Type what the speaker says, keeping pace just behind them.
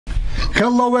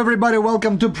Hello everybody,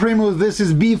 welcome to Primus. This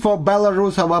is B for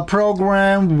Belarus, our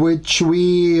program which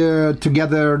we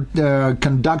together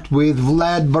conduct with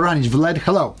Vlad Baranich. Vlad,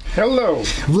 hello. Hello.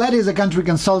 Vlad is a country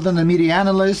consultant and media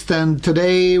analyst, and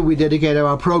today we dedicate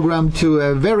our program to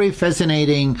a very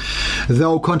fascinating,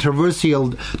 though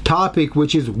controversial topic,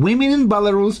 which is women in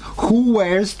Belarus who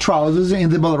wears trousers in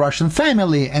the Belarusian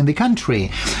family and the country.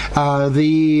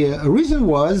 The reason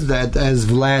was that, as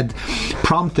Vlad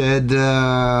prompted,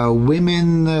 women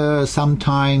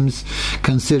sometimes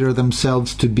consider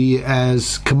themselves to be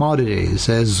as commodities,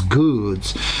 as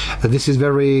goods. This is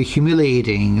very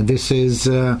humiliating. This is,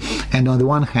 and on the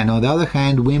one hand, on the other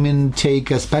hand, women take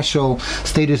a special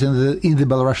status in the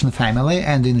Belarusian family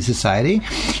and in society,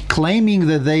 claiming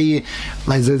that they,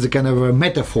 like there's a kind of a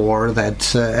metaphor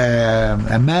that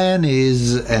a man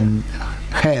is an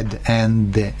head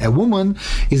and a woman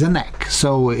is a neck.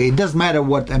 So it doesn't matter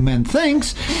what a man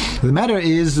thinks. The matter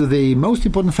is, the most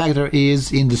important factor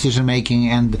is in decision making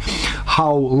and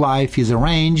how life is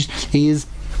arranged is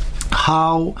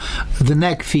how the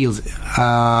neck feels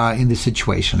in the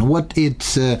situation,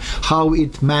 how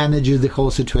it manages the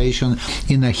whole situation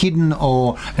in a hidden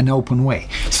or an open way.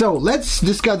 So let's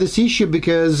discuss this issue,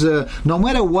 because no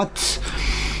matter what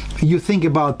you think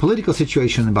about political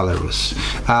situation in Belarus,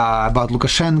 about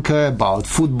Lukashenko, about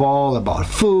football, about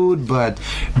food, but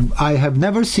I have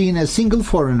never seen a single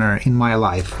foreigner in my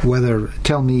life,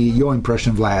 tell me your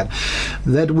impression, Vlad,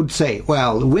 that would say,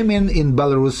 well, women in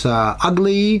Belarus are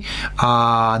ugly,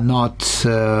 are not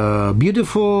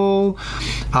beautiful,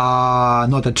 are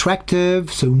not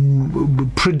attractive, so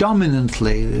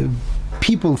predominantly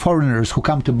foreigners who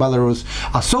come to Belarus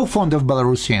are so fond of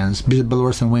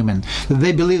Belarusian women, that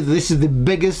they believe this is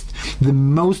the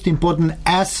most important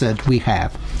asset we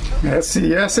have. Yes,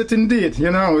 the asset indeed.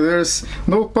 There's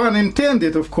no pun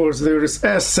intended, of course, there is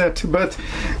asset. But,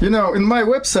 in my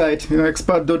website,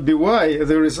 expat.by,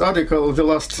 there is article,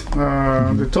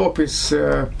 the top is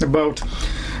about...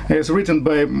 It's written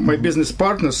by my business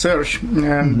partner, Serge,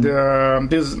 and the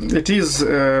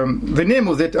name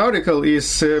of that article is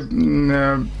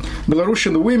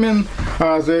Belarusian women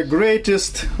are the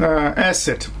greatest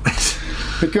asset.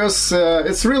 Because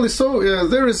it's really so.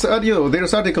 There's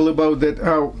article about that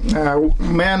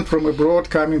men from abroad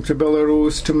coming to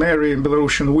Belarus to marry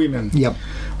Belarusian women. Yep.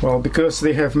 Well, because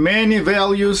they have many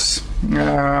values,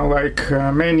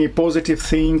 many positive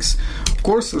things. Of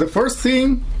course, the first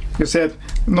thing you said,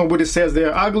 nobody says they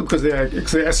are ugly because they're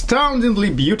astoundingly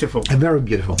beautiful. Very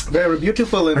beautiful. Very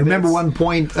beautiful. And I remember one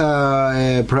point,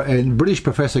 a British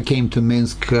professor came to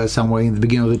Minsk somewhere in the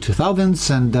beginning of the 2000s,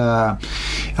 and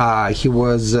he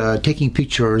was taking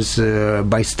pictures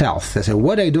by stealth. I said,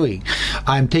 what are you doing?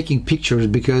 I'm taking pictures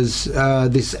because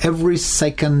every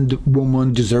second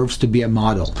woman deserves to be a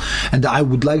model. And I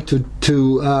would like to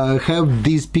have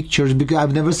these pictures because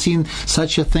I've never seen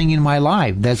such a thing in my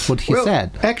life. That's what he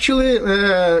said. Actually,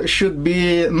 should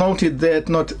be noted that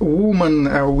not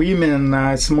women,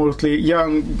 it's mostly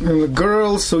young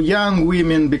girls or young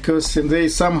women, because they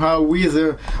somehow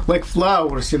wither like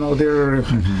flowers. They're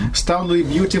astoundingly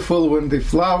beautiful when they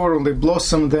flower, when they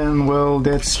blossom. Then, well,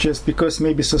 that's just because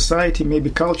maybe society, maybe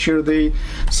culture, they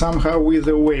somehow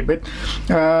wither away. But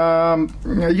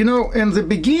in the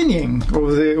beginning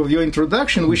of your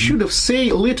introduction, we should have said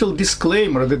a little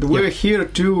disclaimer that we're here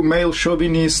two male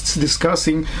chauvinists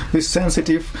discussing this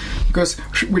sensitive, because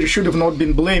we should have not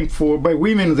been blamed by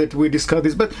women that we discuss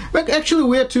this. But actually,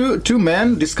 we are two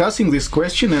men discussing this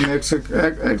question, and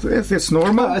it's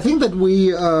normal. I think that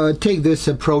we take this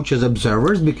approach as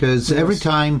observers, because every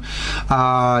time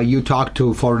you talk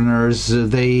to foreigners,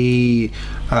 they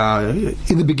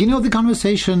in the beginning of the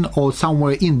conversation or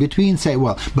somewhere in between say,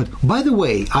 well, but by the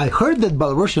way, I heard that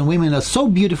Belarusian women are so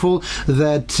beautiful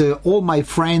that all my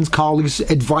friends, colleagues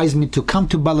advise me to come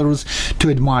to Belarus to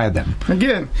admire them.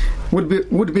 Again,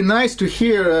 would be nice to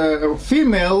hear a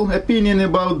female opinion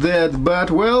about that, but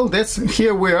well,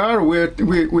 here we are.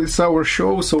 It's our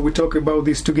show, so we talk about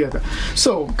this together.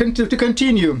 So to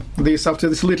continue this after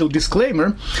this little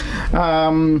disclaimer,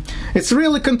 it's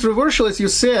really controversial, as you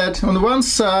said. On one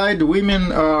side,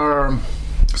 women are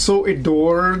so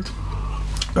adored.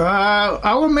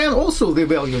 Our men also, they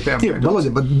value them. Yeah,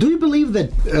 but do you believe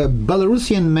that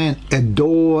Belarusian men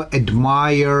adore,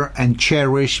 admire, and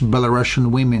cherish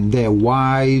Belarusian women, their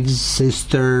wives,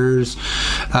 sisters,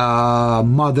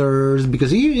 mothers?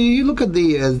 Because you look at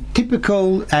the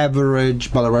typical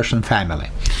average Belarusian family.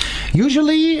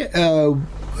 Usually,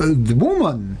 the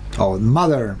woman or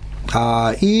mother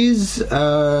is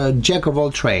a jack of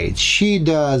all trades. She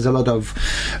does a lot of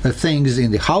things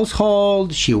in the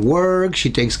household. She works, she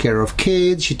takes care of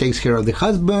kids, she takes care of the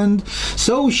husband.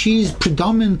 So she's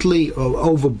predominantly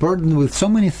overburdened with so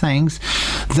many things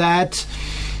that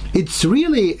it's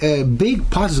really a big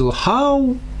puzzle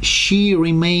how she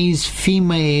remains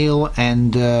female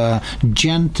and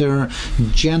gentle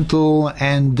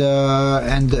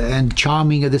and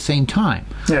charming at the same time.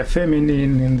 Yeah,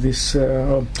 feminine in this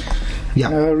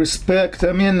respect.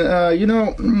 I mean,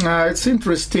 it's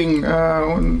interesting,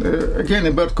 again,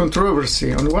 about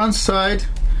controversy. On one side,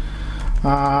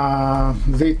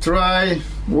 they try,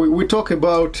 we talk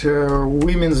about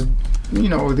women's,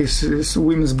 this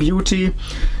women's beauty,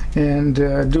 and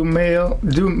do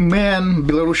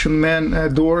Belarusian men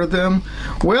adore them?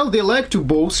 Well, they like to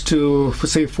boast to,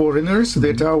 say, foreigners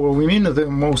that our women are the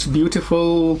most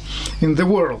beautiful in the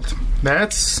world.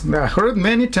 That's I heard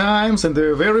many times, and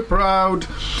they're very proud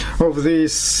of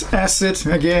this asset,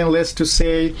 again, let's to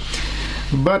say.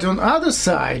 But on the other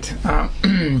side,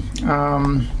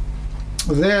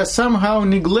 they're somehow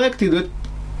neglected.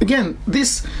 Again,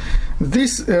 this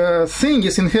thing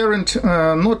is inherent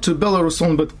not to Belarus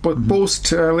only, but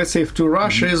post, let's say, to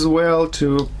Russia as well,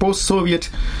 to post-Soviet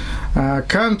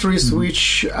countries,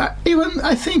 which even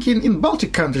I think in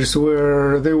Baltic countries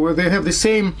where they have the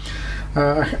same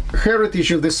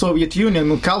heritage of the Soviet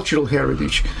Union, cultural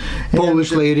heritage.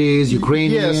 Polish ladies,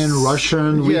 Ukrainian, yes,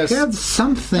 Russian. We have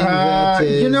something that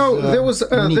is there was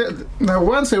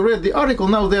once I read the article.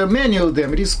 Now there are many of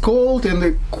them. It is called, and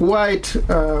they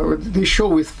they show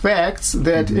with facts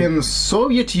that in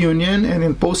Soviet Union and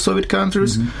in post-Soviet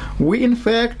countries, we in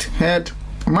fact had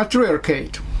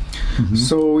matriarchate.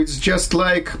 So it's just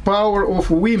like power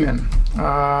of women,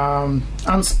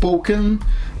 unspoken,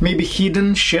 maybe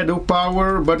hidden shadow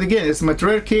power, but again, it's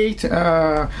matriarchate.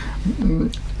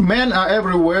 Men are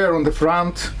everywhere on the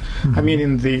front. I mean,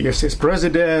 in the as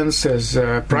presidents, as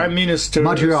prime ministers.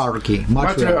 Matriarchy.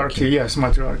 Yes,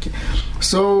 matriarchy.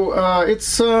 So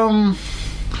it's.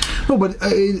 No, but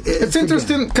it's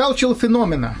interesting cultural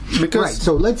phenomena. Because right.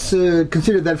 So let's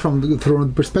consider that from the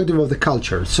perspective of the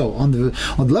culture. So on the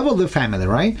level of the family,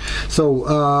 right? So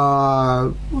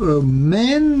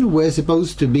men were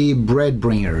supposed to be bread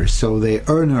bringers, so they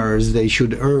earners. They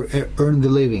should earn the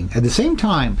living. At the same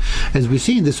time, as we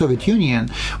see in the Soviet Union,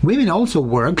 women also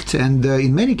worked, and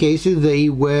in many cases they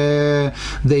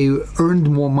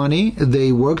earned more money.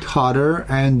 They worked harder,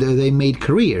 and they made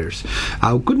careers.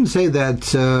 I couldn't say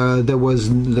that. There was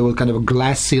kind of a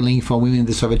glass ceiling for women in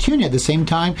the Soviet Union. At the same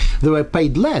time, they were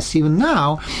paid less. Even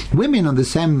now, women on the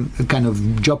same kind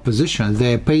of job position,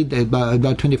 they're paid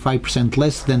about 25%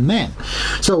 less than men.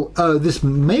 So this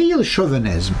male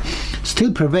chauvinism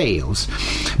still prevails.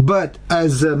 But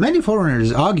as many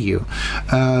foreigners argue,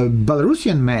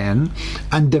 Belarusian men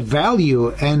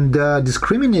undervalue and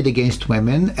discriminate against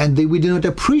women, and we do not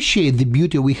appreciate the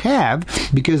beauty we have,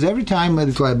 because every time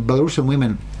it's like Belarusian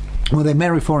women, when they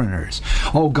marry foreigners,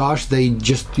 oh gosh, they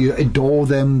just adore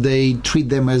them. They treat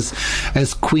them as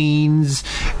queens,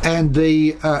 and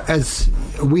they as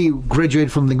we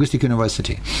graduated from linguistic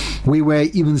university, we were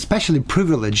even especially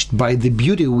privileged by the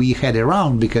beauty we had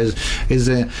around, because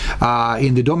in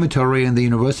the dormitory and the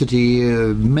university,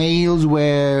 males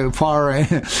were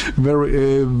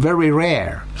very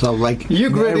rare. So like you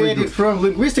graduated from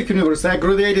linguistic university, I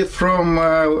graduated from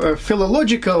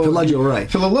philological from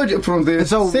the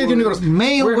state university.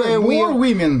 Male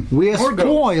women. We are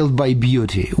spoiled by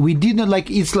beauty. We did not like.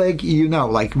 It's like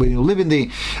like when you live in the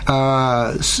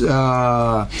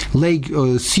lake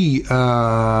or sea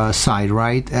side,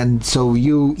 right? And so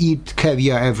you eat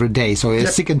caviar every day. So you're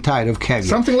sick and tired of caviar.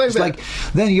 Something like it's that. Like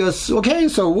then you're okay.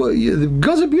 So the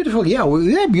girls are beautiful. Yeah,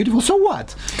 they're beautiful. So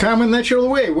what? Come in natural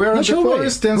way. We're in the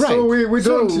forest, and so we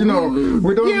don't.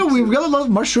 We don't. Yeah, we've got a lot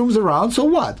of mushrooms around. So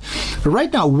what?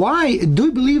 Right now, why do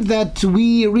you believe that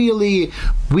we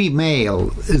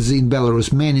males in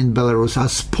Belarus, men in Belarus, are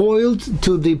spoiled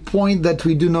to the point that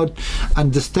we do not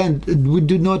understand, we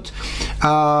do not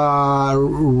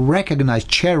recognize,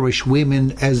 cherish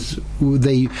women as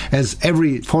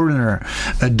every foreigner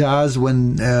does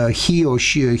when he or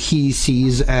she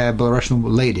sees a Belarusian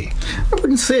lady? I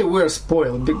wouldn't say we're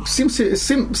spoiled.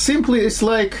 Simply, it's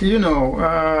like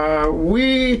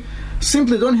we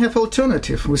simply don't have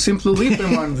alternative. We simply live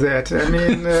among that. I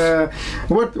mean,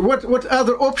 what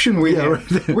other option we have?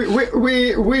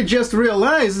 We just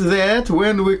realize that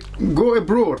when we go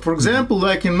abroad. For example,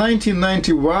 like in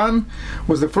 1991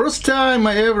 was the first time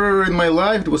I ever in my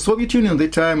life, it was Soviet Union at the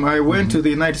time, I went to the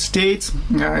United States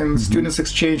in students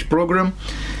exchange program.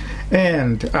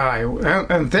 And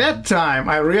at that time,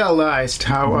 I realized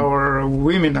how our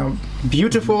women are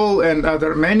beautiful, and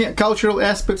other many cultural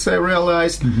aspects I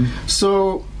realized.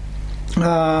 So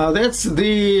that's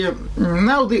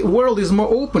now the world is more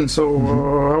open. So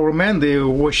our men, they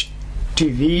watch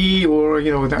TV or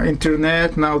the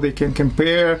internet. Now they can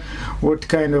compare what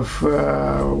kind of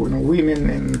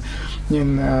women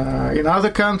in other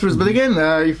countries. But again,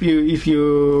 if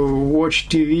you watch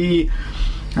TV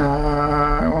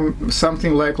on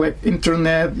something like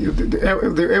internet,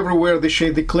 everywhere they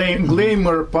show the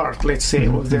glamour part, let's say,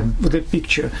 of the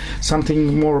picture,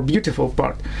 something more beautiful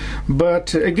part.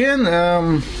 But again.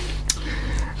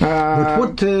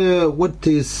 But what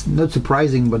is not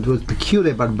surprising, but what's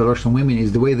peculiar about Belarusian women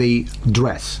is the way they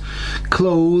dress,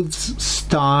 clothes,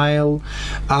 style.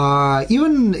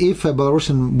 Even if a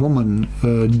Belarusian woman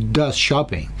does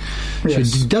shopping,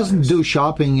 she doesn't do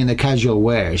shopping in a casual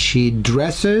way. She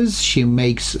dresses, she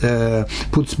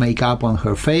puts makeup on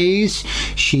her face,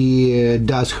 she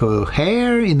does her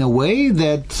hair in a way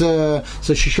that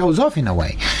so she shows off in a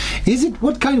way.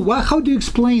 How do you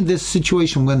explain this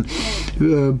situation when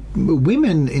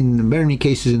women in many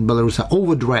cases in Belarus are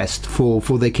overdressed for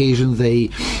the occasion they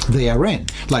are in?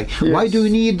 Like, why do you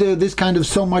need this kind of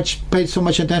pay so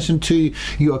much attention to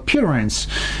your appearance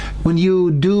when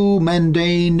you do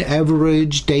mundane,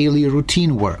 average, daily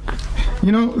routine work?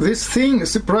 This thing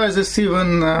surprises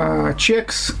even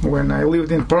Czechs when I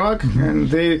lived in Prague, and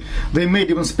they made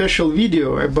even special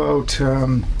video about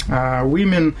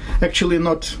women, actually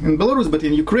not in Belarus, but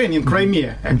in Ukraine, in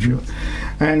Crimea, actually.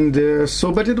 And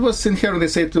but it was inherent, they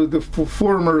say, to the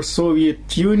former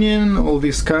Soviet Union, all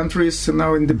these countries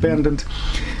now independent.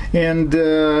 And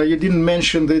you didn't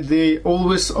mention that they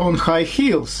always on high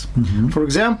heels. For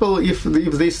example, if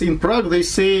they say in Prague, they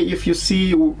say if you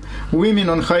see women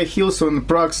on high heels on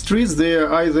Prague streets, they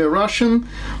are either Russian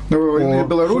or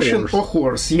Belarusian or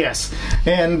horse. Yes,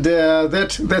 and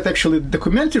that actually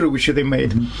documentary which they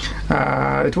made,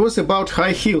 it was about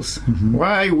high heels.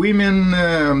 Why women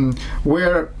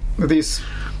wear this.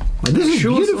 This is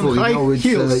beautiful.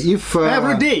 It's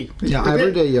every day.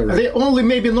 Every day. You're right. They only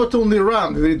not only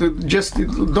run. They just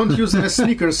don't use them as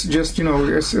sneakers, just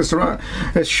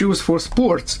as shoes for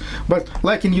sports. But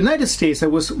like in the United States, I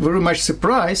was very much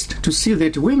surprised to see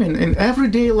that women in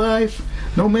everyday life,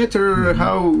 no matter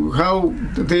how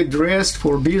they dressed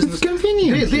for business, it's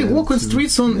convenient. They walk on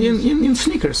streets in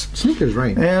sneakers. Sneakers,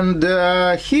 right? And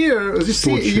here,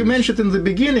 you mentioned in the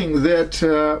beginning that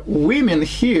women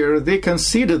here, they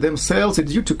consider themselves,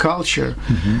 due to culture,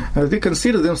 they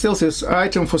consider themselves as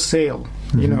item for sale.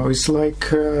 It's like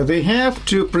they have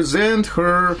to present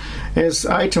her as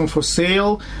item for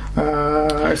sale,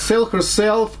 sell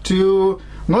herself to.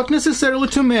 Not necessarily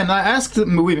to men. I asked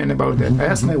women about that. I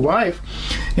asked my wife,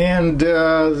 and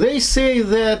they say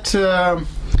that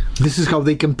this is how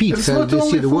they compete. It's how not they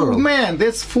only see the for world. men.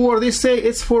 They say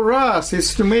it's for us.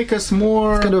 It's to make us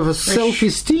more. It's kind of a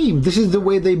self-esteem. This is the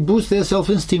way they boost their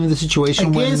self-esteem in the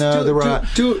situation when there are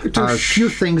few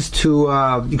things to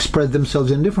express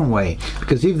themselves in a different way.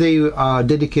 Because if they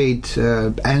dedicate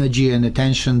energy and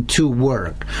attention to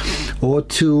work, or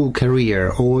to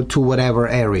career, or to whatever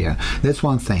area, that's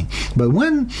one thing. But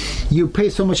when you pay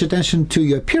so much attention to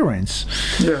your appearance,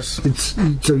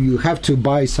 so you have to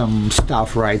buy some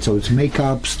stuff, right? So it's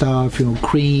makeup stuff,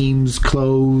 creams,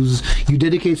 clothes. You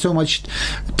dedicate so much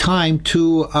time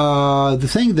to the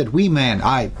thing that we men,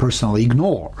 I personally,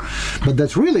 ignore. But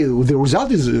that's really, the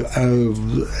result is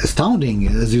astounding,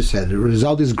 as you said. The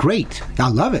result is great. I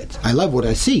love it. I love what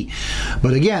I see.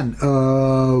 But again,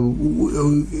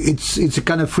 it's a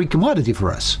kind of free commodity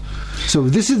for us. So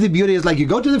this is the beauty. It's like you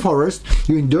go to the forest,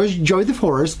 you enjoy the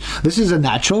forest. This is a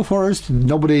natural forest.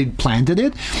 Nobody planted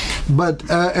it. But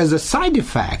as a side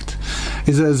effect,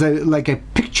 is like a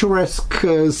picturesque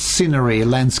scenery,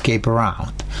 landscape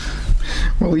around.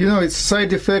 Well, it's a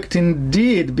side effect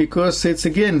indeed, because it's,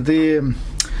 again,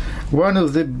 one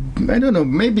of the, I don't know,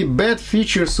 maybe bad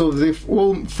features of the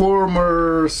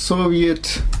former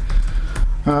Soviet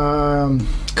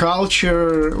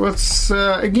culture. What's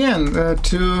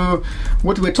to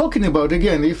what we're talking about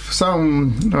again? If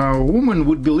some woman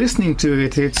would be listening to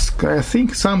it, I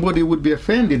think somebody would be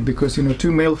offended, because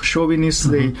two male chauvinists,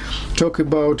 they talk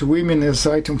about women as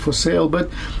item for sale.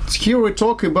 But here we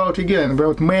talk about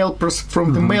male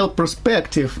from the male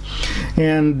perspective,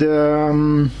 and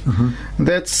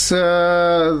that's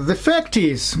the fact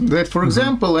is that, for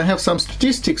example, I have some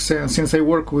statistics since I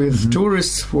work with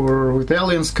tourists with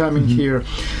aliens coming here,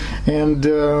 and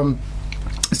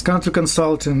as country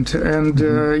consultant, and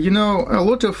a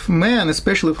lot of men,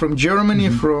 especially from Germany,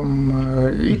 from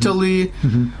Italy,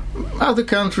 other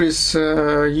countries,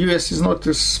 U.S. is not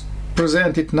as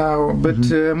presented now, but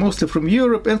mostly from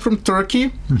Europe and from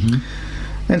Turkey.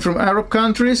 And from Arab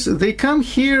countries, they come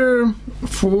here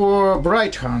for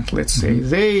bride hunt, let's say.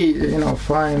 They,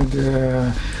 find...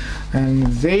 and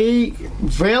they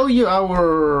value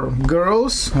our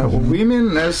girls, our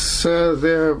women, as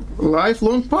their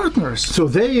lifelong partners. So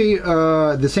they,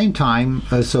 at the same time,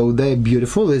 so they're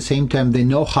beautiful. At the same time, they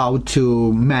know how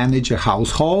to manage a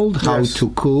household, how to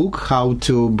cook, how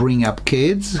to bring up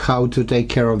kids, how to take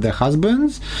care of their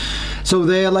husbands. So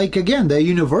they're they're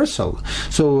universal.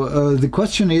 So the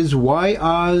question is, why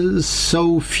are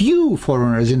so few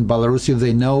foreigners in Belarus if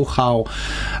they know how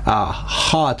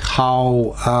hot,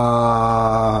 how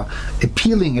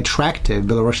appealing, attractive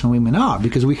Belarusian women are?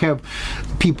 Because we have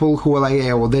people who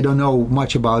are they don't know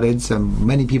much about it. So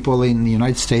many people in the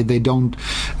United States, they don't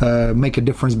make a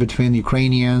difference between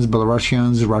Ukrainians,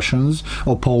 Belarusians, Russians,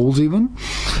 or Poles even.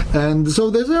 And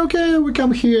so they say, okay, we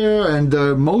come here, and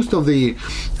most of the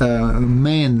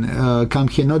men come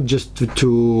here not just to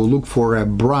look for a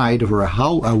bride or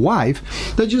a wife,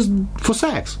 they're just for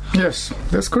sex. Yes,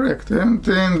 that's correct. And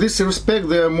in this respect,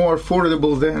 they are more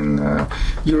affordable than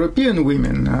European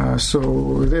women.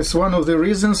 So that's one of the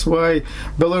reasons why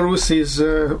Belarus is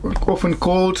often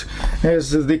called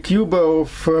as the Cuba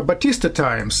of Batista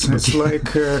times. It's like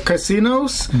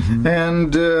casinos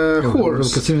and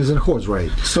whores. Casinos and whores,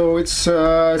 right. So it's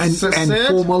and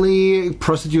formally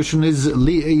prostitution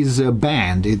is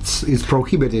banned. It's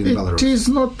prohibited in Belarus. It is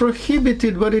not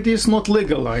prohibited, but it is not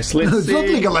legalized. Let's say. Not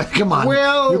legalized. Come on.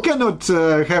 Well, you cannot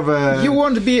have a. You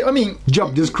won't be. I mean,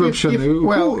 job description.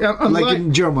 Like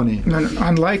in Germany.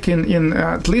 Unlike in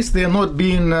at least they are not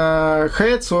being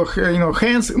heads or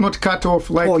hands not cut off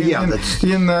like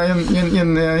in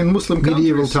Muslim countries.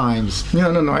 Medieval times.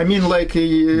 No. I mean like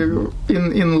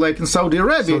in Saudi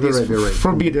Arabia, it is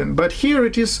forbidden, but here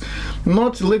it is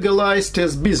not legalized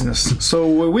as business.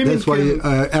 So women. That's why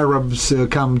Arabs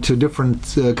come to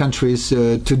different countries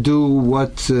to do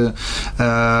what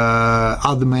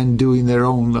other men do in their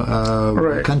own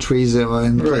countries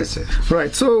and places.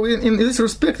 Right. So in this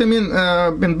respect, I mean,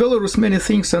 in Belarus, many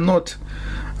things are not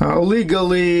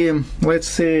legally, let's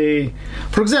say,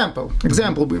 for example,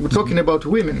 we were talking about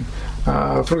women.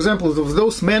 For example,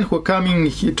 those men who are coming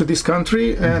here to this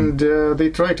country and they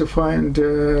try to find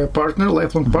a partner,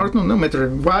 lifelong partner, no matter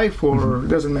wife or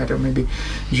doesn't matter, maybe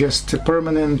just a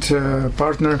permanent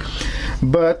partner,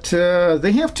 but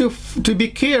they have to be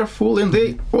careful, and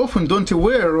they often don't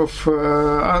aware of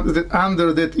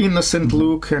under that innocent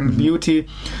look and beauty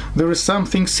there is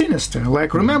something sinister.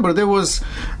 Like, remember, there was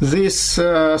this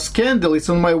scandal. It's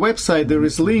on my website. There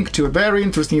is link to very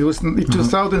interesting. It was in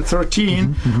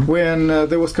 2013 when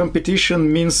there was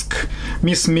competition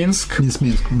Miss Minsk,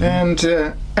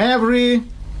 and every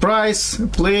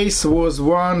place was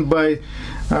won by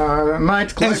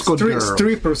nightclub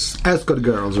strippers. Escort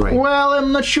girls, right? Well,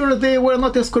 I'm not sure they were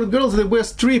not escort girls; they were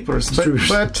strippers.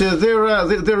 But there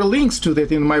are links to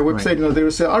that in my website. Right. There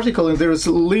is an article and there is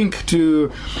a link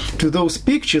to those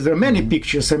pictures. There are many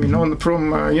pictures. I mean,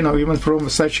 from even from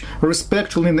such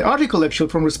respectful in the article, actually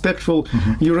from respectful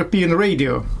European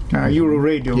radio, Euro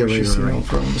Radio, which is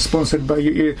sponsored by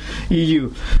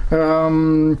EU.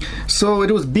 So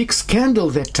it was big scandal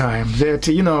that time. That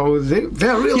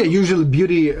they're really usually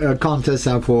beauty contests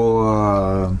are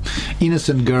for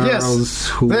innocent girls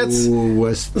who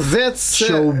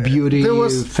show beauty,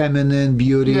 feminine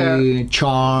beauty,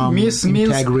 charm,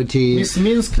 integrity. Miss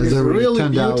Minsk is really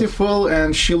beautiful,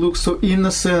 and she looks so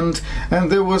innocent. And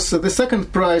there was the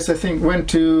second prize, I think, went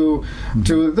to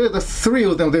the three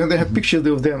of them. They have pictures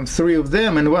of them, three of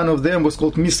them, and one of them was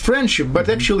called Miss Friendship. But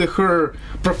actually, her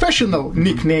professional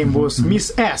nickname was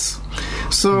Miss S.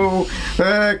 So,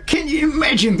 can you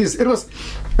imagine this? It was.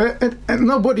 And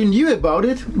nobody knew about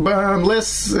it, but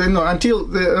unless until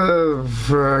the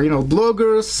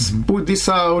bloggers put this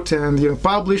out and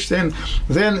published, and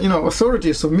then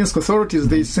authorities of Minsk authorities,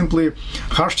 they simply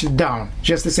hushed it down.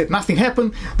 Just they said nothing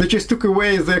happened. They just took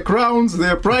away their crowns,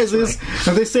 their prizes,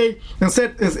 and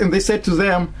they said to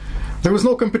them, there was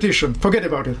no competition. Forget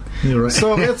about it. Right.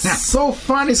 So it's so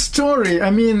funny story.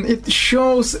 I mean, it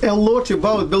shows a lot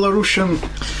about Belarusian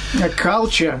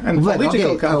culture and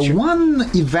political culture. One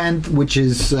event which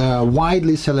is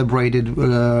widely celebrated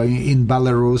in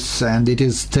Belarus, and it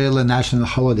is still a national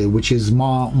holiday, which is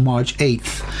March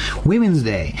 8th, Women's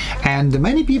Day. And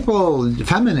many people,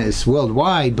 feminists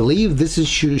worldwide, believe this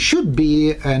should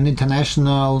be an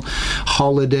international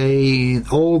holiday in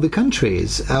all the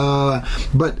countries.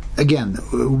 But again, again,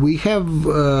 we have,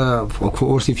 of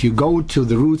course, if you go to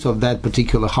the roots of that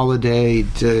particular holiday,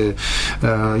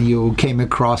 you came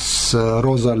across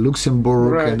Rosa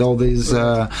Luxemburg Right. and all these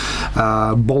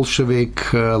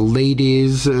Bolshevik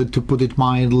ladies, to put it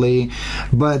mildly.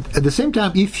 But at the same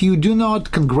time, if you do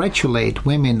not congratulate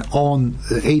women on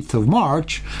the 8th of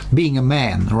March, being a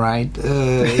man, right,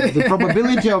 the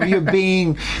probability of you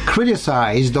being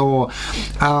criticized or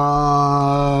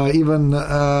even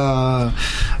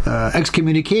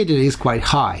excommunicated is quite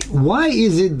high. Why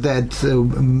is it that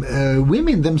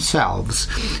women themselves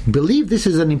believe this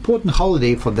is an important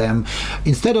holiday for them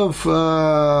instead of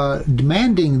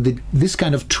demanding this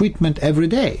kind of treatment every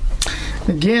day?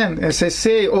 Again, as I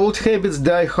say, old habits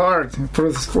die hard.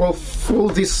 For all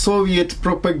this Soviet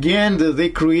propaganda, they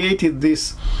created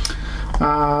this.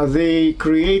 I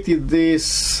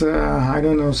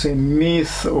don't know, say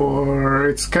myth, or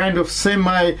it's kind of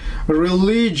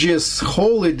semi-religious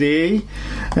holiday,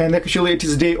 and actually it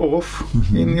is day off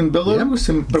in Belarus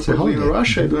and probably in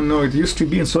Russia. I don't know. It used to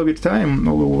be in Soviet time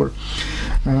all over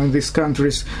these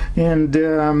countries. And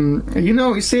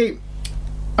you say,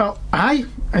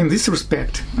 in this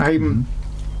respect, I'm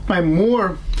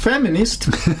more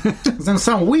feminist than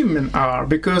some women are,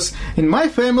 because in my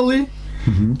family,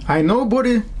 I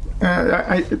nobody.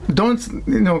 I don't,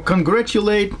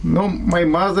 congratulate no my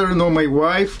mother, no my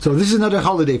wife. So this is not a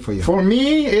holiday for you. For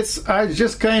me, it's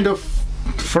just kind of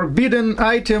forbidden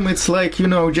item. It's like,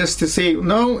 just to say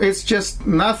no, it's just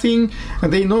nothing.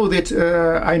 And they know that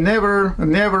I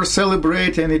never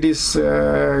celebrate, and it is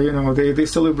they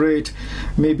celebrate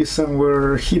maybe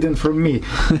somewhere hidden from me.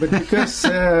 But because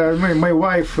my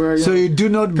wife, so you do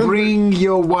not bring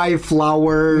your wife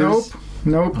flowers.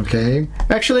 Nope. Okay.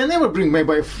 Actually, I never bring my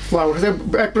wife flowers.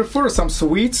 I prefer some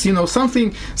sweets,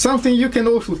 something you can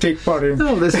also take part in.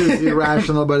 No, this is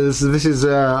irrational, but this is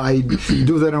I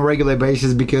do that on a regular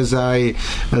basis because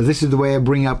this is the way I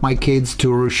bring up my kids,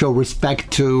 to show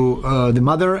respect to the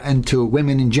mother and to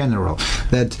women in general.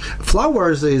 That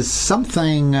flowers is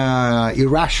something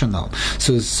irrational.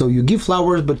 So you give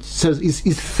flowers, but it's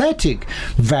aesthetic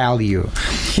value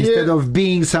instead of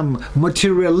being some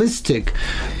materialistic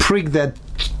prick that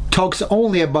talks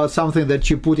only about something that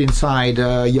you put inside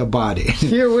your body.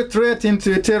 Here we tread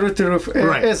into a territory of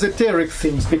esoteric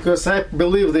things, because I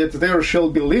believe that there shall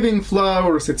be living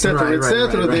flowers, etc.,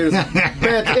 etc. There's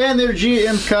bad energy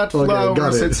and cut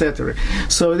flowers, etc.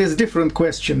 So it is a different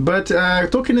question. But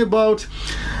talking about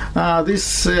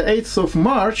this 8th of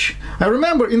March, I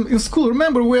remember in school,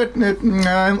 we had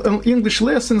English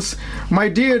lessons, my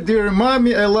dear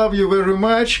mommy, I love you very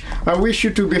much. I wish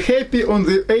you to be happy on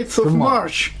the 8th of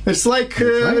March. It's like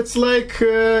it's like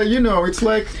in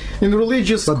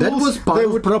religious schools. But that was part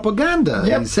of propaganda.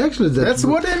 Yep. It's actually that's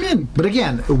what I mean. But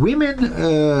again,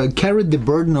 women carried the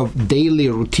burden of daily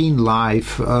routine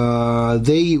life.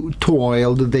 They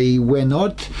toiled. They were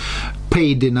not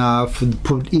paid enough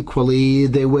equally.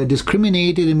 They were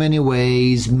discriminated in many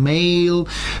ways. Male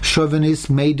chauvinists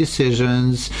made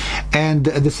decisions, and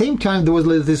at the same time there was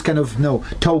this kind of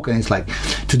token. It's like,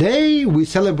 today we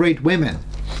celebrate women.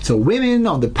 So women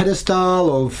on the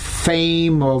pedestal of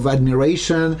fame, of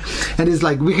admiration, and it's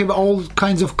like we have all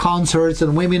kinds of concerts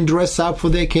and women dress up for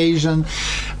the occasion,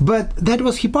 but that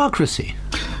was hypocrisy.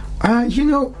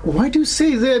 Why do you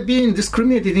say they're being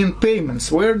discriminated in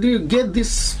payments? Where do you get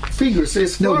these figures?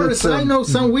 As far as I know,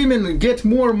 some women get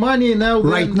more money now.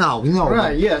 Right now,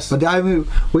 Right, yes. But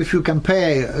if you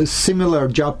compare similar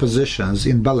job positions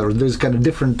in Belarus, there's kind of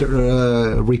different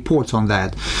reports on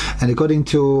that. And according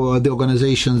to the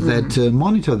organizations that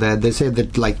monitor that, they say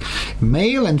that like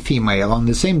male and female on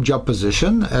the same job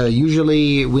position,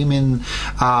 usually women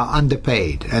are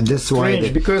underpaid. And that's why...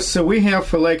 Strange, because we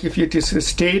have, like, if it is a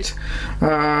state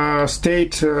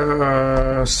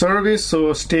service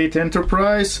or state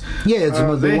enterprise. Yeah, it's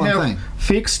they one have thing.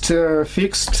 Fixed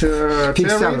salaries,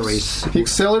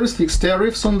 fixed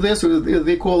tariffs on this,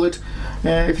 they call it.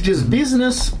 If it is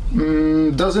business,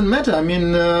 doesn't matter. I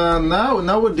mean,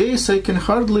 nowadays I can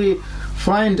hardly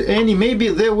find any. Maybe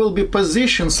there will be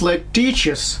positions like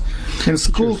teachers and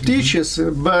school teachers,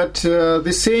 but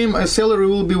the same salary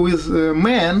will be with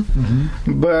men,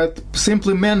 but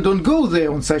simply men don't go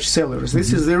there on such salaries.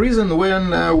 This is the reason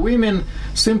when women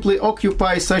simply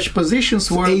occupy such positions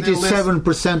where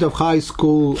 87% of high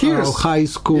school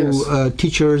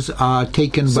teachers are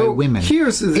taken by women.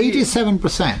 Here's the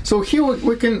 87%. So here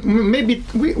we can maybe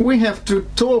we have to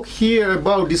talk here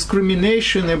about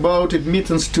discrimination, about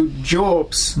admittance to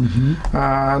jobs,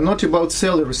 not about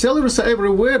salaries. Salaries are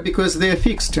everywhere because they are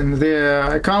fixed and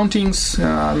their accounting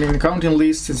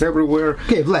lists is everywhere.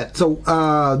 Okay, Vlad. So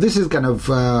this is kind of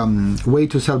way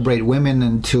to celebrate women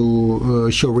and to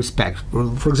show respect.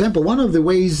 For example, one of the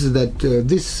ways that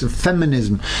this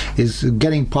feminism is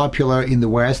getting popular in the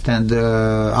West, and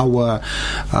our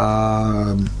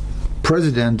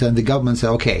president and the government say,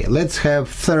 okay, let's have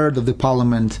third of the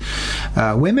parliament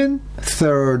women,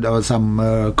 third or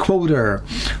some quota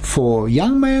for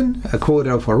young men, a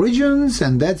quota for regions,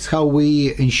 and that's how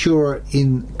we ensure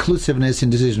inclusiveness in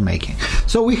decision making.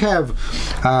 So we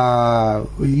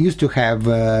used to have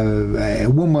a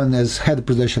woman as head of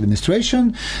presidential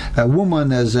administration, a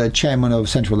woman as chairman of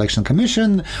Central Election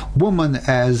Commission, woman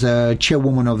as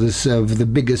chairwoman of the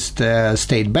biggest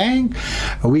state bank.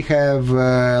 We have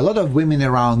a lot of women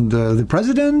around the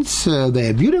presidents.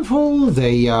 They're beautiful,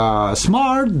 they are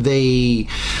smart, they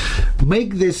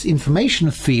make this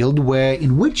information field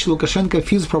in which Lukashenko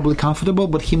feels probably comfortable,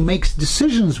 but he makes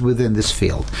decisions within this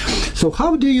field. So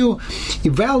how do you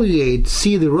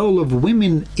see the role of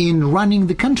women in running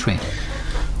the country?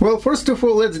 Well, first of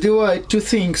all, let's divide two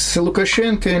things: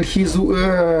 Lukashenko and his,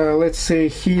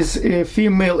 his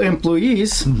female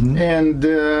employees, and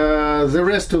the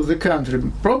rest of the country.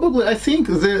 Probably, I think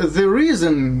the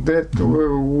reason that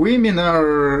women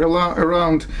are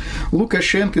around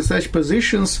Lukashenko in such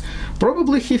positions,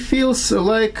 probably he feels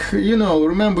like,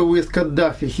 remember with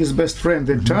Gaddafi, his best friend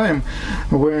at the time,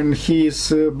 when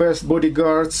his best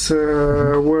bodyguards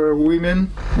were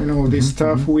women, these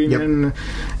tough women,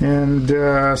 and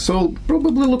so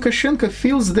probably Lukashenko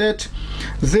feels that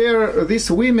these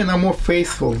women are more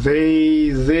faithful.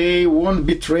 They won't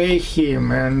betray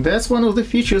him, and that's one of the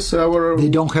features. They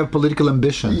don't have political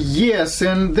ambition. Yes,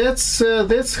 and that's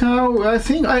how I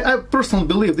think. I personally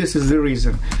believe this is the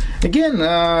reason. Again,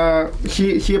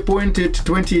 he appointed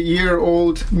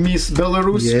 20-year-old Miss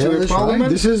Belarus to the parliament.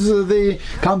 Right. This is the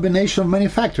combination of many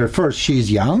factors. First,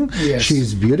 she's young,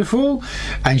 she's beautiful,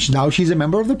 and now she's a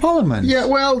member of the parliament. Yeah,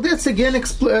 well, that's again,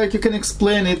 you can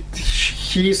explain it.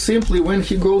 He simply, when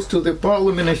he goes to the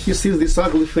parliament and he sees these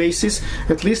ugly faces,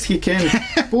 at least he can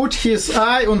put his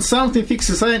eye on something, fix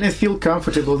his eye, and feel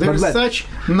comfortable. There is such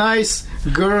nice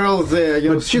girl there.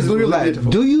 She's really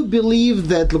beautiful. Do you believe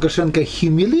that Lukashenko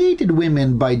humiliated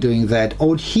women by doing that,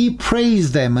 or he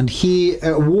praised them and he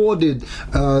awarded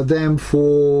them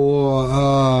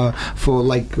for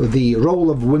the role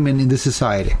of women in the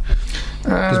society?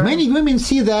 Because many women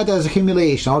see that as a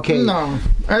humiliation. Okay. No,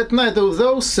 at neither of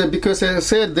those, because I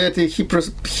said that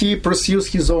he pursues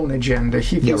his own agenda.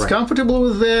 He feels comfortable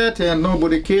with that, and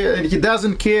nobody cares. And he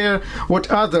doesn't care what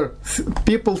other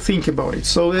people think about it.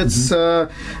 So it's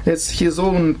his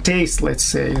own taste, let's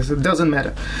say. It doesn't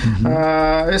matter.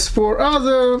 As for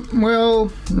other,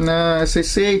 as I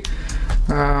say,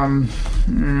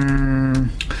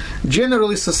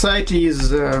 generally society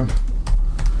is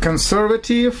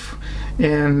conservative.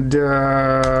 And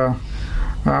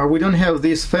we don't have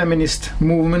this feminist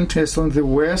movement as in the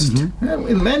West.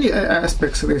 In many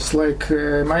aspects, there's like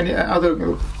many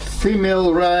other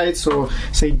female rights, or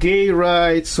say gay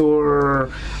rights,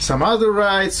 or some other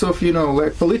rights of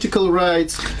like political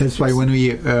rights. That's why when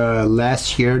we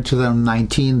last year,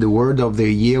 2019, the word of the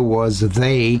year was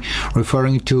 "they,"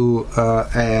 referring to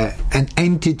an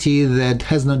entity that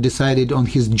has not decided on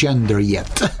his gender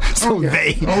yet.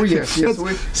 They. Oh yes, yes.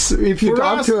 So if you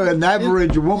talk to an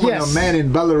average woman or man in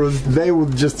Belarus, they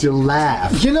would just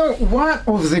laugh. One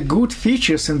of the good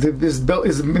features in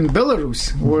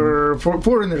Belarus were for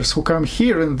foreigners who come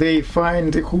here and they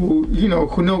find who know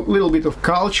a little bit of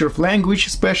culture, of language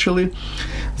especially.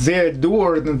 They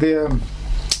adore and they're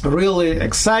really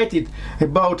excited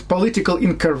about political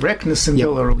incorrectness in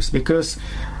Belarus, because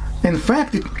in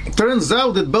fact it turns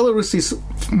out that Belarus is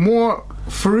more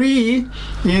free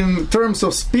in terms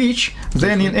of speech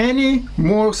than in any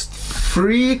most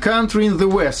free country in the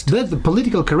West. That the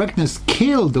political correctness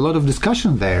killed a lot of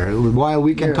discussion there. While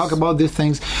we can talk about these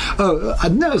things,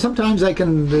 sometimes I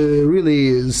can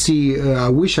really see. I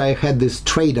wish I had this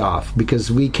trade-off, because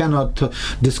we cannot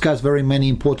discuss very many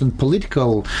important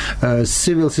political,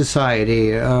 civil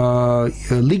society,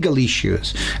 legal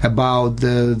issues about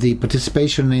the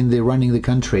participation in the running the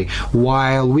country,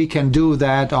 while we can do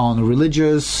that on religious,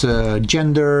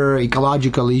 gender,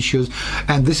 ecological issues,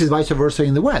 and this is vice versa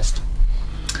in the West.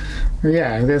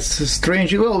 Yeah, that's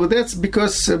strange. Well, that's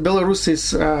because Belarus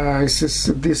is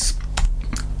this,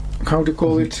 how to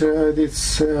call it,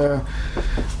 this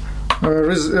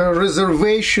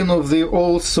reservation of the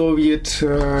old Soviet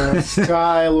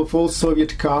style, of old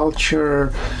Soviet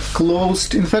culture,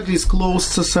 closed. In fact, it's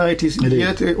closed societies.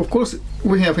 Yet, of course,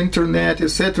 we have internet,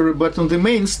 etc. But on the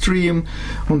mainstream,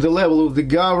 on the level of the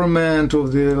government,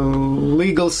 of the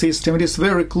legal system, it is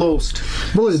very closed.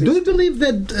 Well, do you believe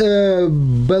that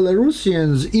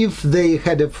Belarusians, if they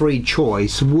had a free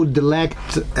choice, would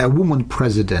elect a woman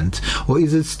president, or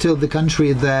is it still the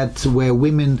country that where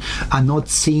women are not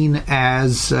seen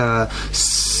as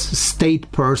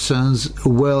state persons,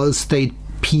 state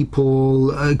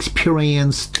people,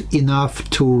 experienced enough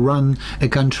to run a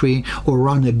country or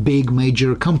run a big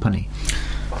major company?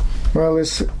 Well,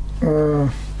 it's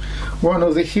one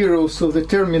of the heroes of the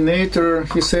Terminator.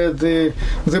 He said the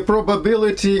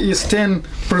probability is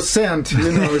 10%.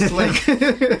 You know, it's like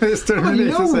this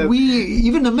Terminator said.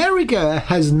 Even America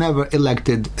has never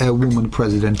elected a woman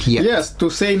president yet. Yes, to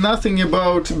say nothing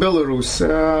about Belarus.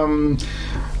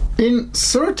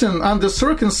 Under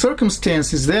certain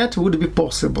circumstances, that would be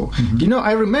possible. Mm-hmm. You know,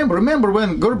 I remember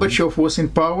when Gorbachev was in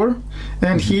power,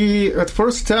 and he, at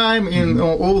first time in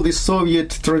all the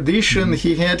Soviet tradition,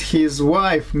 he had his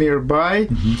wife nearby,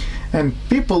 and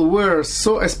people were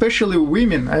so, especially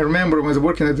women. I remember when I was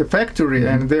working at the factory,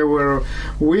 and there were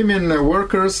women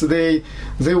workers. They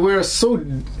were so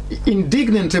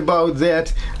indignant about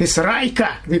that. This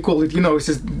Raika, they call it, you know, it's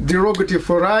derogative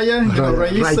for Raya, you know,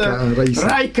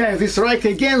 Raika, this Raika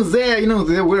again there, you know,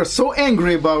 they were so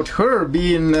angry about her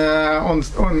being on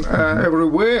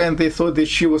everywhere, and they thought that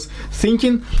she was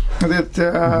thinking that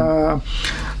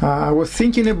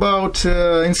about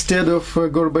instead of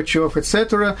Gorbachev,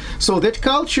 etc. So that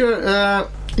culture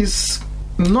is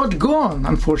not gone,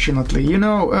 unfortunately. You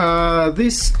know,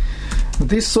 this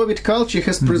Soviet culture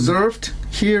has preserved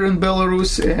here in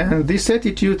Belarus, and this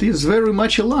attitude is very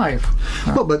much alive.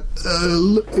 Well, but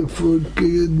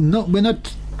we're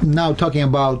not now talking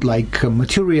about like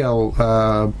material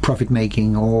profit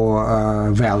making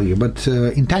or value, but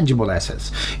intangible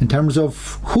assets in terms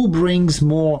of who brings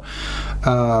more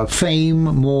fame,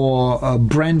 more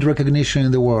brand recognition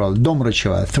in the world.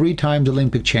 Domracheva, 3 times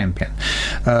Olympic champion.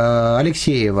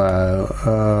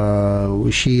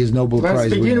 Alexiyeva, she is Nobel Prize winner.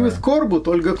 Let's begin with Korbut,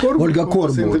 Olga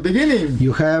Korbut. In the beginning.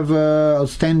 You have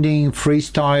outstanding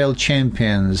freestyle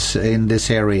champions in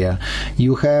this area.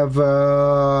 You have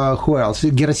who else?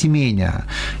 Gerasimenia.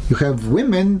 You have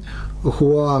women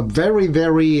who are very,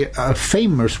 very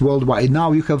famous worldwide.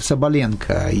 Now you have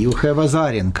Sobolenko, you have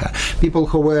Azarenko, people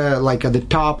who were like at the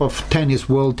top of tennis,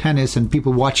 world tennis, and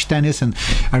people watch tennis. And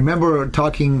I remember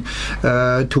talking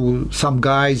to some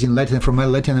guys from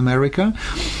Latin America,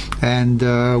 and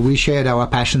we shared our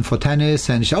passion for tennis.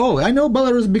 And she said, "Oh, I know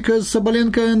Belarus because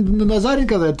Sobolenko and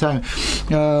Azarenko at that time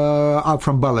are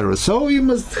from Belarus. So you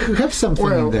must have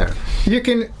something in there." You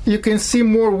can see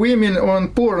more women on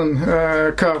porn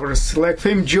covers, like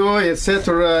FameJoy,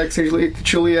 etc.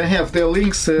 Actually, I have the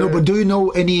links. No, but do you know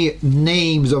any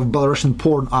names of Belarusian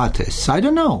porn artists? I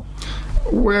don't know.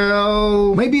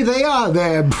 Well, maybe they are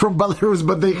there from Belarus,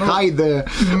 but they hide their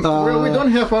well, we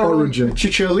don't have our origin.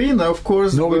 Chicholina, of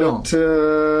course. No, we don't.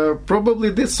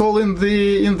 Probably this all in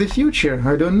the future.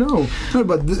 I don't know. No,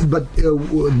 but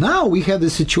now we have the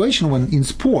situation when in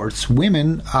sports,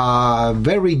 women are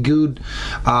very good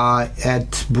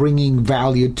at bringing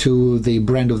value to the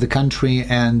brand of the country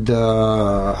and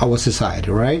our society.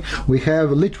 Right? We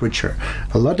have literature,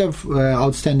 a lot of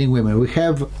outstanding women. We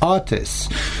have artists.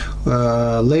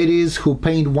 Ladies who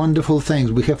paint wonderful things.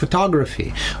 We have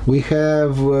photography. We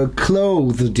have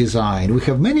clothes design. We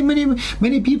have many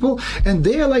people, and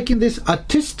they are like in this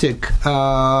artistic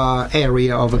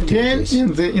area of activities.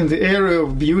 Again, in the area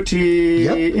of beauty,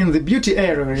 in the beauty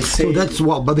area. So that's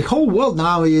but the whole world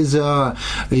now is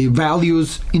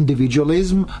values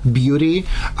individualism, beauty.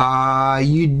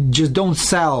 You just don't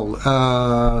sell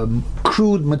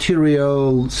crude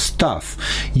material stuff.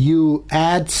 You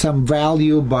add some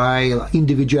value by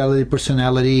individuality,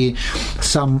 personality,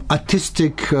 some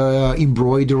artistic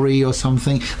embroidery or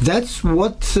something. That's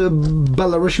what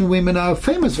Belarusian women are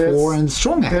famous for and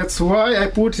strong at. That's why I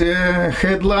put a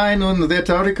headline on that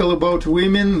article about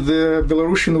women. The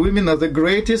Belarusian women are the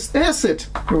greatest asset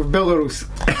of Belarus.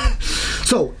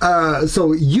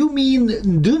 So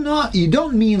you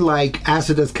don't mean like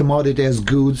asset as commodity as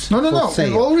goods No. for sale.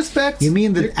 In all respects. You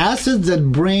mean that assets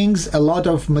that brings a lot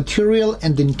of material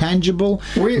and intangible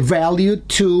value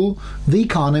to the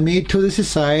economy, to the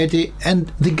society,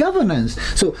 and the governance.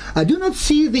 So I do not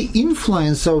see the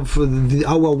influence of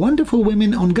our wonderful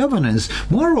women on governance.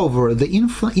 Moreover, the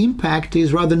impact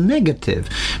is rather negative,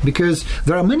 because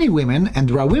there are many women, and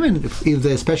there are women, if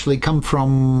they especially come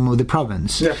from the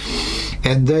province,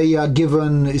 and they are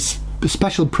given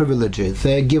special privileges,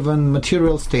 they're given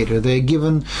material status, they're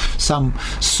given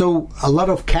a lot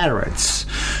of carrots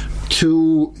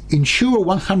to ensure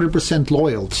 100%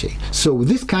 loyalty. So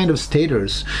this kind of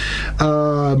status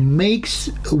makes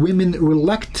women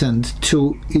reluctant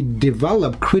to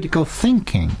develop critical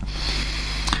thinking,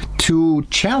 to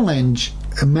challenge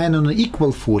men on an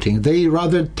equal footing. They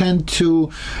rather tend to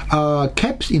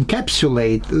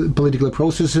encapsulate political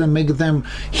processes and make them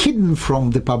hidden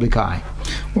from the public eye.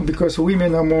 Well, because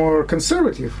women are more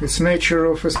conservative. It's nature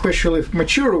of especially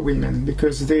mature women,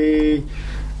 because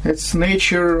it's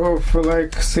nature of,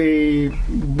 like, say,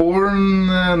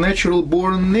 natural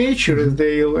born nature.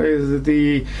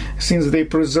 Since they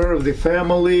preserve the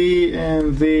family,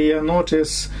 and they are not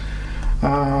as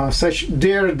such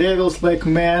daredevils like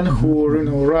men who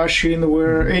rush in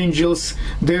where angels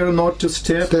dare not to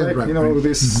step,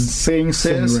 this saying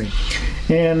says.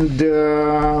 And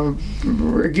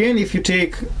again, if you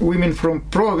take women from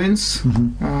province,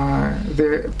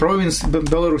 the province of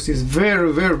Belarus is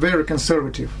very, very, very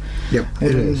conservative. Yep,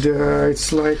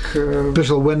 it's like...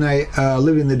 Especially when I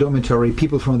live in the dormitory,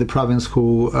 people from the province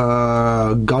who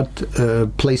got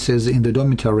places in the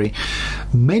dormitory,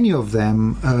 many of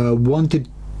them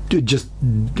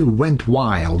went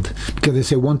wild, because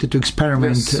they wanted to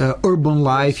experiment urban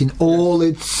life in all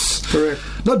its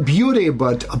not beauty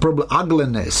but probably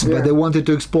ugliness, but they wanted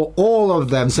to explore all of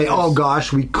them, say, oh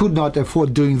gosh, we could not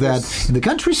afford doing that in the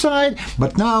countryside,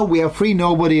 but now we are free,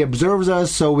 nobody observes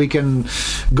us, so we can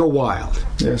go wild.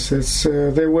 Yes,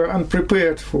 they were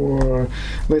unprepared for,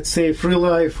 let's say, free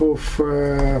life of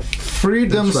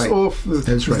freedoms of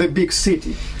the big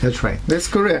city. That's right. That's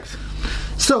correct.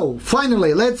 So,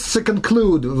 finally, let's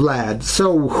conclude, Vlad.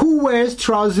 So, who wears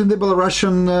trousers in the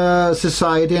Belarusian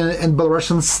society and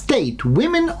Belarusian state?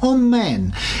 Women or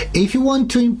men? If you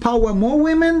want to empower more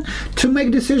women to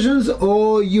make decisions,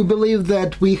 or you believe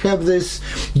that we have this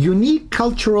unique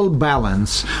cultural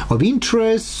balance of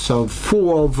interests, of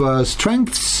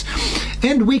strengths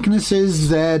and weaknesses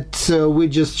that we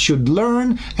just should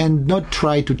learn and not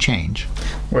try to change.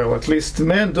 Well, at least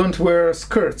men don't wear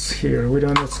skirts here. We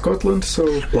don't have Scotland,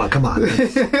 so... Well, come on.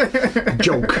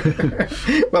 Joke.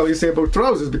 Well, you say about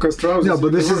trousers, because trousers... No,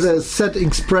 but this is a set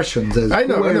expression. I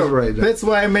know. Right. That's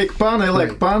why I make pun. I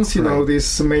like puns,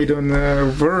 this made on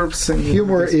verbs. And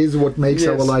humor is what makes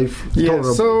our life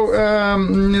tolerable. So,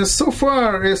 so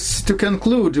far as to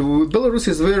conclude, Belarus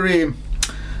is very...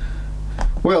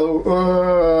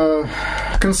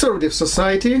 conservative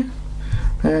society,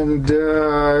 and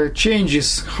change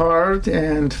is hard,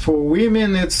 and for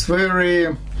women it's very,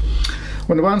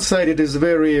 on one side it is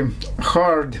very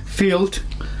hard field,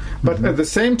 but at the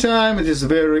same time it is a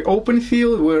very open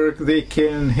field where they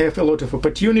can have a lot of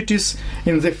opportunities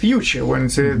in the future when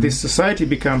this society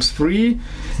becomes free.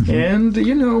 And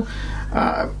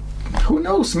who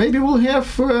knows, maybe we'll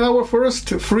have our first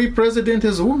free president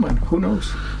as a woman. Who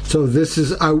knows? So this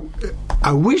is,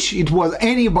 I wish it was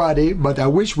anybody, but I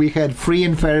wish we had free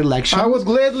and fair elections. I would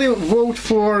gladly vote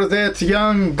for that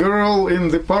young girl in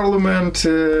the parliament.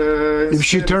 If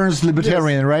she turns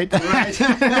libertarian, right? Right.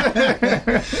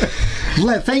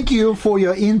 Thank you for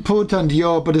your input and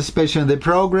your participation in the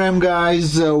program,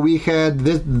 guys. We had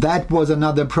that was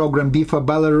another program, B for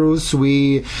Belarus.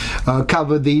 We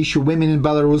covered the issue women in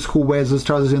Belarus who wears the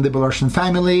trousers in the Belarusian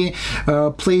family.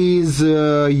 Please,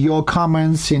 your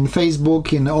comments in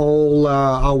Facebook, in all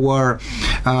our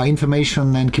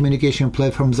information and communication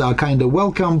platforms are kind of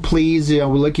welcome. Please, we're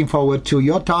looking forward to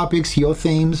your topics, your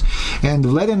themes, and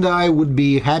Vlad and I would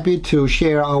be happy to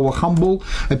share our humble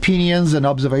opinions and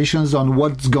observations on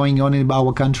what's going on in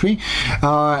our country.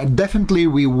 Definitely,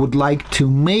 we would like to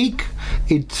make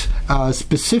it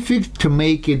specific, to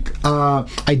make it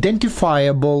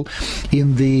identifiable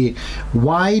in the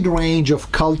wide range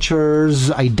of cultures,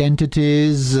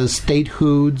 identities,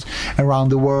 statehoods around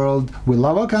the world. We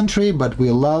love our country, but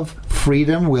we love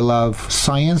freedom, we love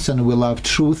science, and we love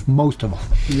truth most of all.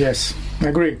 Yes, I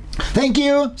agree. Thank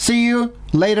you. See you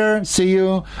later. See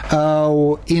you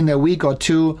in a week or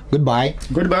two. Goodbye.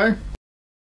 Goodbye.